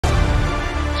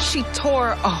She tore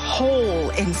a hole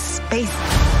in space.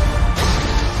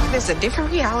 There's a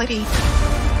different reality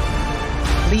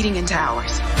leading into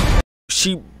ours.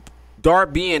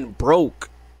 Dart being broke,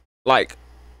 like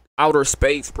outer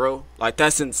space, bro. Like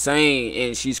that's insane.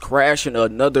 And she's crashing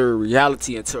another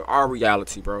reality into our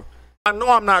reality, bro. I know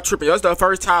I'm not tripping. That's the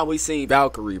first time we seen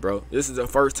Valkyrie, bro. This is the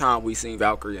first time we seen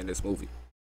Valkyrie in this movie.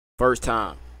 First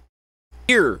time.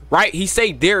 Here, right? He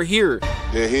say they're here.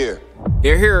 They're here.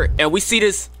 They're here. And we see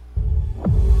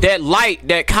that light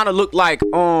that kind of looked like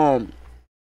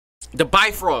the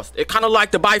Bifrost. It kind of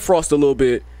like the Bifrost a little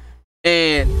bit.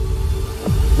 And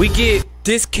we get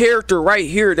this character right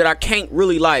here that I can't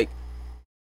really like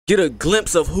get a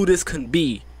glimpse of who this can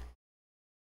be.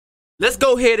 Let's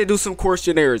go ahead and do some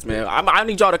questionnaires, man. I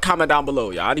need y'all to comment down below,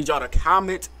 y'all. I need y'all to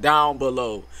comment down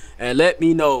below and let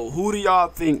me know, who do y'all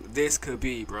think this could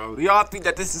be, bro? Do y'all think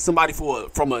that this is somebody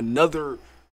from another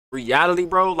reality,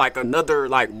 bro? Like another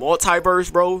like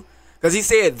multiverse, bro? Because he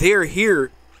said they're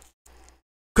here.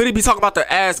 Could he be talking about the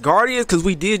Asgardians? Because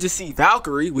we did just see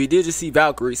Valkyrie. We did just see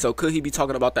Valkyrie. So could he be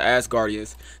talking about the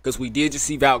Asgardians? Because we did just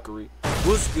see Valkyrie.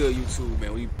 What's good, YouTube,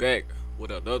 man? We back with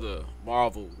another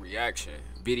Marvel reaction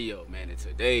video, man. And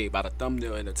today, by the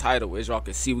thumbnail and the title, as y'all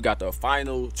can see, we got the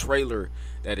final trailer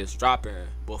that is dropping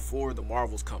before the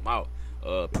Marvels come out.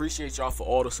 Appreciate y'all for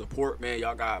all the support, man.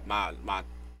 Y'all got my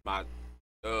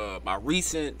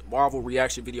recent Marvel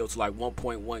reaction video to like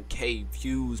 1.1k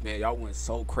views, man. Y'all went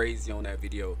so crazy on that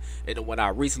video. And then when I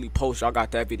recently posted, y'all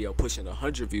got that video pushing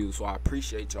 100 views, so I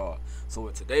appreciate y'all. So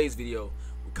in today's video,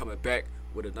 we're coming back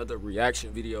with another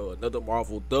reaction video, another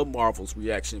The Marvels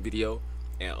reaction video.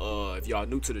 And if y'all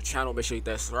new to the channel, make sure you hit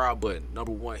that subscribe button.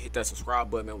 Number one, hit that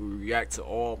subscribe button, man. We react to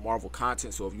all Marvel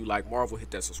content, so if you like Marvel, hit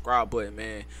that subscribe button,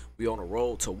 man. We on the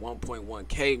road to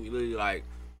 1.1k. We literally like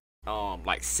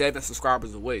 7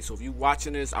 subscribers away. So if you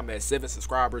watching this, I'm at 7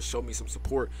 subscribers. Show me some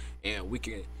support and we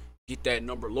can get that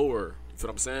number lower. You feel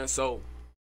what I'm saying? So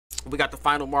we got the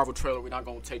final Marvel trailer. We're not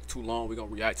gonna take too long. We're gonna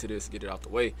react to this, get it out the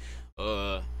way.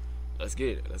 Let's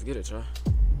get it, y'all.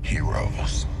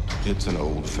 Heroes. It's an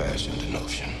old-fashioned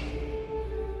notion,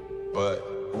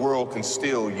 but the world can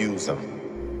still use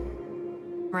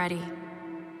them. Ready.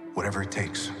 Whatever it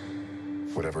takes.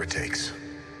 Whatever it takes.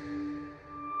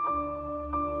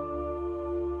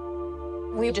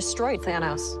 We destroyed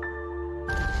Thanos.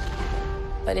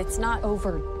 But it's not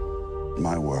over.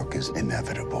 My work is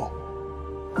inevitable.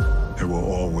 There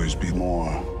will always be more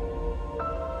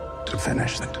to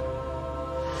finish it.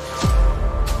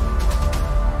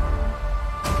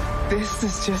 This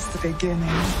is just the beginning.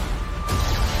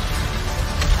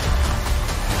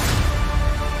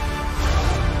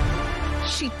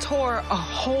 She tore a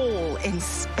hole in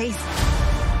space.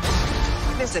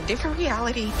 There's a different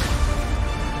reality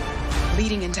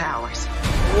leading into ours.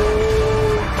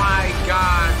 Oh my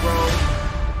God, bro.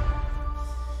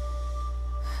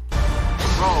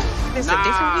 There's a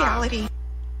different reality.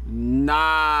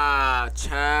 Nah,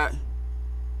 chat.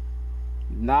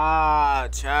 Nah,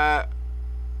 chat.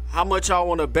 How much y'all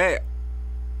want to bet?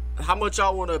 How much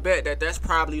y'all want to bet that that's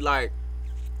probably like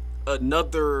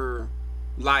another,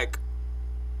 like,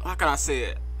 how can I say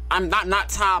it? I'm not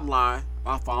timeline.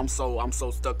 I'm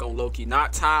so stuck on Loki.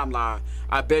 Not timeline.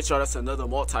 I bet y'all that's another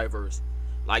multiverse.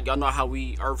 Like, y'all know how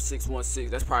we Earth 616.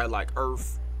 That's probably like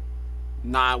Earth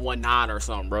 919 or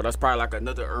something, bro. That's probably like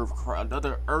another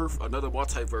another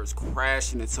multiverse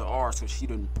crashing into ours. So she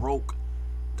done broke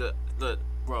the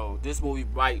bro. This movie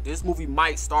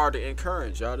might star the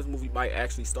Incurrence, y'all. This movie might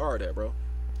actually star that, bro.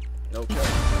 Okay.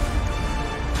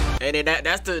 And then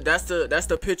that's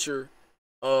the picture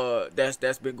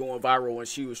that's been going viral when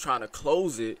she was trying to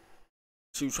close it.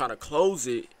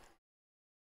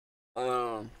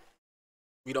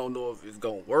 We don't know if it's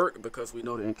gonna work because we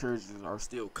know the Incurrences are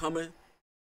still coming.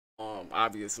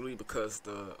 Obviously because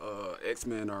the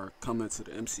X-Men are coming to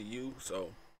the MCU, so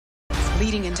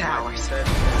leading into ours.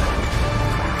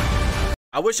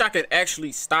 I wish I could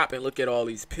actually stop and look at all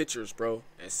these pictures, bro,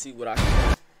 and see what I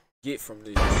can get from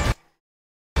this.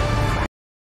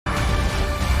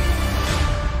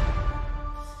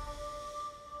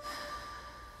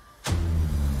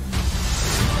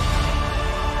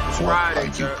 What are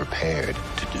you prepared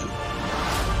to do?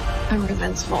 I'm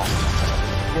revengeful.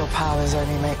 Your powers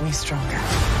only make me stronger.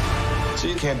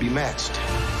 She can't be matched.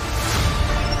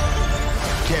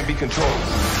 Can't be controlled.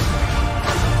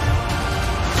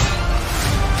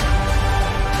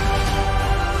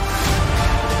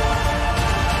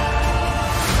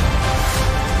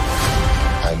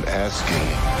 I'm asking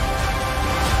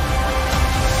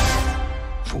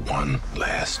for one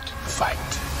last fight.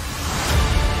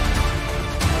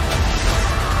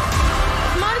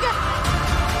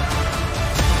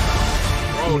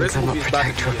 Bro, this movie is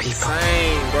about to be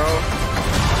insane, bro.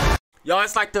 Y'all,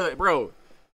 it's like bro,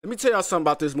 let me tell y'all something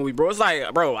about this movie, bro. It's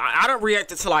like, bro, I done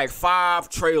reacted to like 5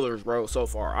 trailers, bro, so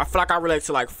far. I feel like I react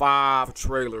to like 5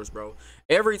 trailers, bro.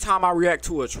 Every time I react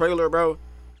to a trailer, bro,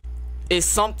 it's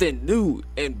something new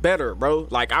and better, bro.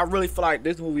 Like, I really feel like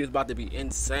this movie is about to be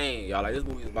insane, y'all. Like, this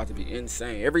movie is about to be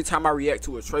insane. Every time I react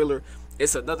to a trailer,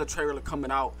 it's another trailer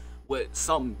coming out with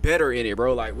something better in it,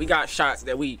 bro. Like, we got shots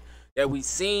that we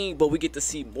seen, but we get to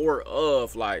see more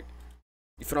of. Like,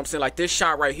 you feel what I'm saying? Like, this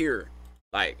shot right here,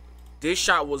 like, this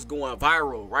shot was going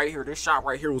viral right here. This shot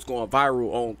right here was going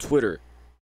viral on Twitter.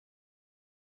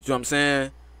 You know what I'm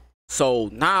saying? So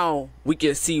now we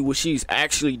can see what she's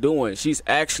actually doing.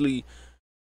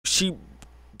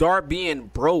 Dart being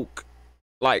broke,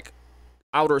 like,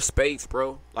 outer space,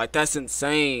 bro. Like, that's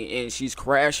insane. And she's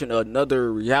crashing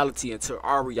another reality into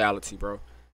our reality, bro.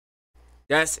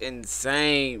 That's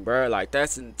insane, bro. Like,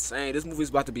 that's insane. This movie's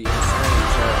about to be insane,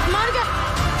 bro. Monica!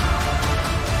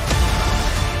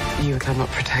 You cannot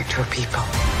protect your people.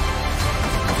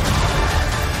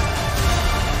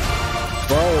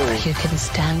 Bro. You can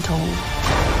stand tall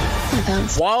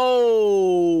without...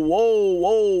 Whoa.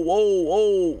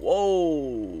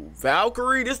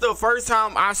 Valkyrie? This is the first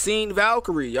time I seen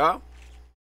Valkyrie, y'all.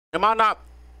 Am I not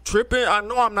tripping? I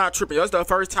know I'm not tripping. That's the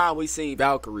first time we seen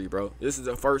Valkyrie, bro. This is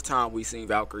the first time we seen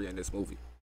Valkyrie in this movie.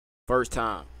 First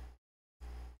time.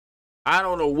 I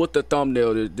don't know what the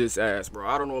thumbnail this ass, bro.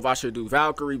 I don't know if I should do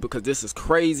Valkyrie because this is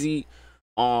crazy.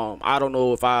 I don't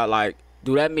know if I, like,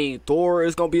 do that mean Thor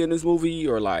is gonna be in this movie,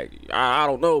 or like, I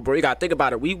don't know, bro. You gotta think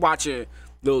about it. We watching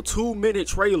little 2-minute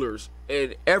trailers,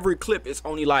 and every clip is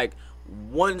only like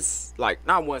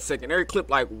not 1 second. Every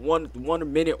clip like one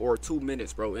minute or 2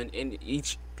 minutes, bro. In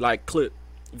each like clip.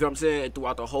 You know what I'm saying?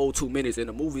 Throughout the whole 2 minutes, and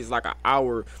the movie is like an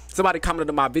hour. Somebody commented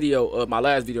on my video, my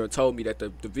last video, and told me that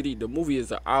the movie is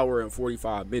 1 hour and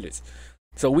 45 minutes.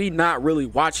 So we not really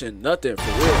watching nothing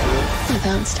for real, bro.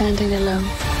 Without standing alone.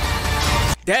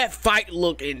 That fight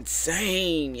look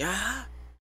insane, yeah.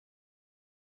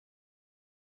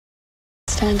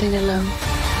 Standing alone.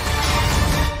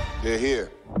 They're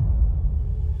here.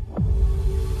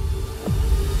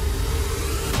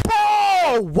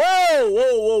 Whoa.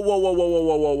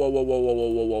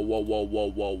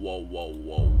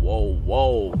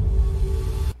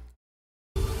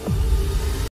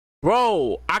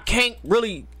 Bro, I can't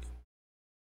really.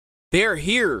 They're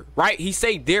here, right? He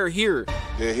say they're here.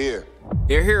 They're here.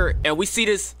 They're here, and we see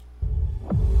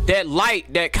that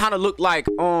light that kind of looked like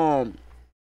the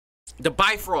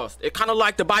Bifrost. It kind of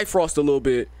like the Bifrost a little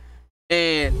bit,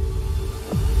 and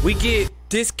we get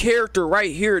this character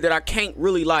right here that I can't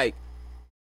really like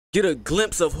get a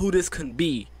glimpse of who this can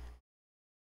be.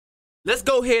 Let's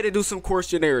go ahead and do some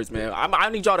questionnaires, man. I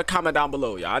need y'all to comment down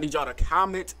below, y'all. I need y'all to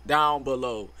comment down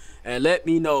below and let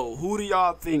me know, who do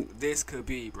y'all think this could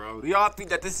be, bro? Do y'all think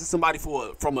that this is somebody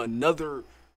from another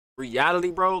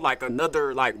reality, bro? Like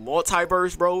another like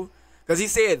multiverse, bro? Because he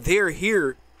said they're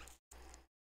here.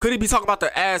 Could he be talking about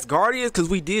the Asgardians? Because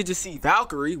we did just see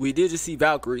Valkyrie.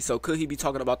 So could he be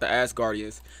talking about the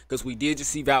Asgardians? Because we did just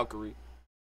see Valkyrie.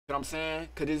 You know what I'm saying?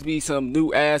 Could this be some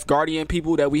new Asgardian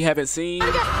people that we haven't seen?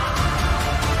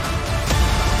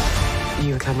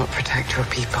 You cannot protect your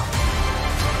people.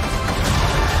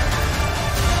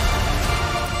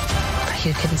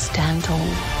 You can stand tall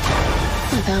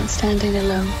without standing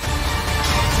alone.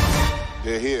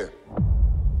 They're here.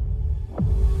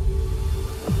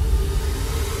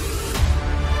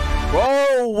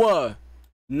 Bro,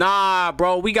 nah,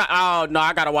 bro, we got. Oh no,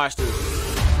 I gotta watch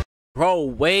this. Bro,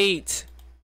 wait.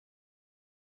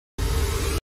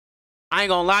 I ain't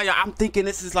gonna lie, y'all. I'm thinking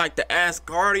this is like the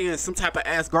Asgardian, some type of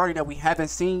Asgardian that we haven't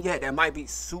seen yet. That might be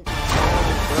super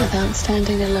strong, bro. Without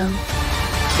standing alone.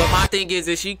 But my thing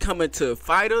is she coming to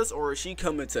fight us or is she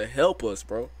coming to help us,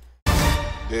 bro?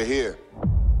 They're here.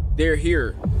 They're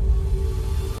here.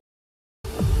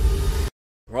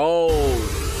 Bro.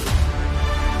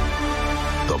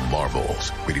 The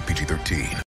Marvels, rated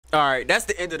PG-13. Alright, that's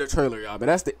the end of the trailer, y'all. But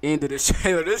that's the end of this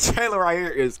trailer. This trailer right here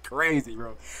is crazy,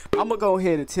 bro. I'm gonna go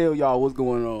ahead and tell y'all what's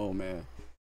going on, man.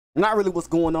 Not really what's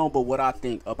going on, but what I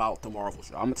think about the Marvels,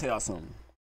 y'all. I'm gonna tell y'all something.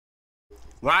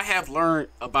 What I have learned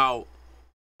about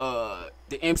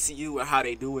the MCU and how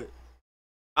they do it,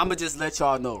 I'm gonna just let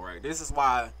y'all know, right? This is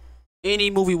why any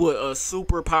movie with a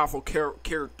super powerful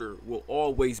character will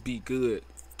always be good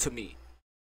to me.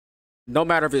 No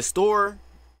matter if it's Thor,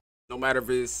 no matter if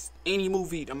it's any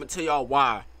movie, I'm gonna tell y'all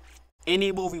why.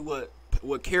 Any movie with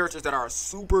characters that are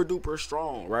super duper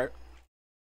strong, right?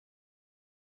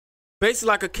 Basically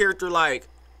like a character like,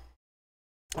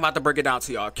 I'm about to break it down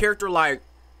to y'all. A character like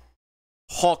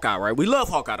Hawkeye, right? We love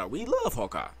Hawkeye, though. We love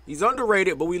Hawkeye. He's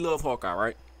underrated, but we love Hawkeye,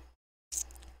 right?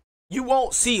 You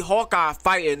won't see Hawkeye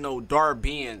fighting no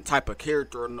Darbian type of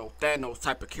character or no Thanos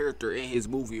type of character in his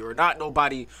movie, or not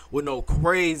nobody with no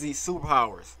crazy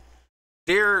superpowers.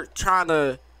 They're trying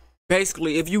to,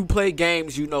 basically, if you play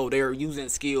games, you know they're using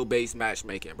skill-based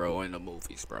matchmaking, bro, in the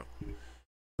movies, bro.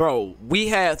 Bro, we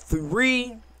have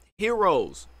 3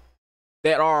 heroes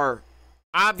that are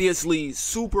obviously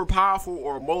super powerful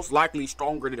or most likely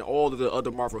stronger than all of the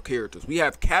other Marvel characters. We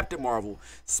have Captain Marvel,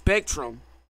 Spectrum,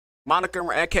 Monica,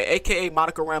 aka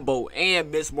Monica Rambeau,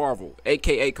 and Miss Marvel,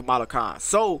 aka Kamala Khan.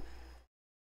 So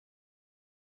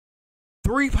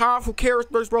 3 powerful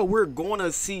characters, bro. We're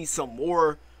gonna see some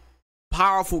more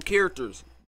powerful characters.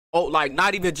 Oh, like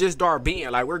not even just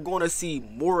Darbian. Like we're gonna see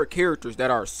more characters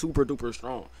that are super duper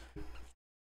strong.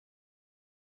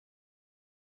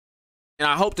 And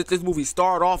I hope that this movie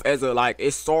start off as a, like, it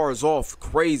starts off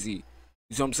crazy.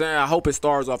 You know what I'm saying? I hope it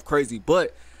starts off crazy.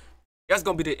 But that's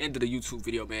gonna be the end of the YouTube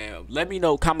video, man. Let me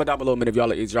know, comment down below, man, if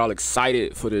y'all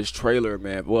excited for this trailer,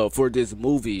 man. Well, for this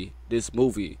movie. You know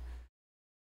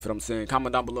what I'm saying?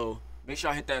 Comment down below. Make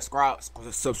sure I hit that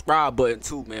subscribe button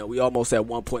too, man. We almost at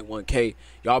 1.1K.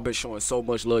 Y'all been showing so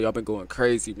much love. Y'all been going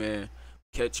crazy, man.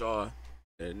 Catch y'all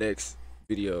in the next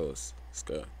videos. Let's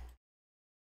go.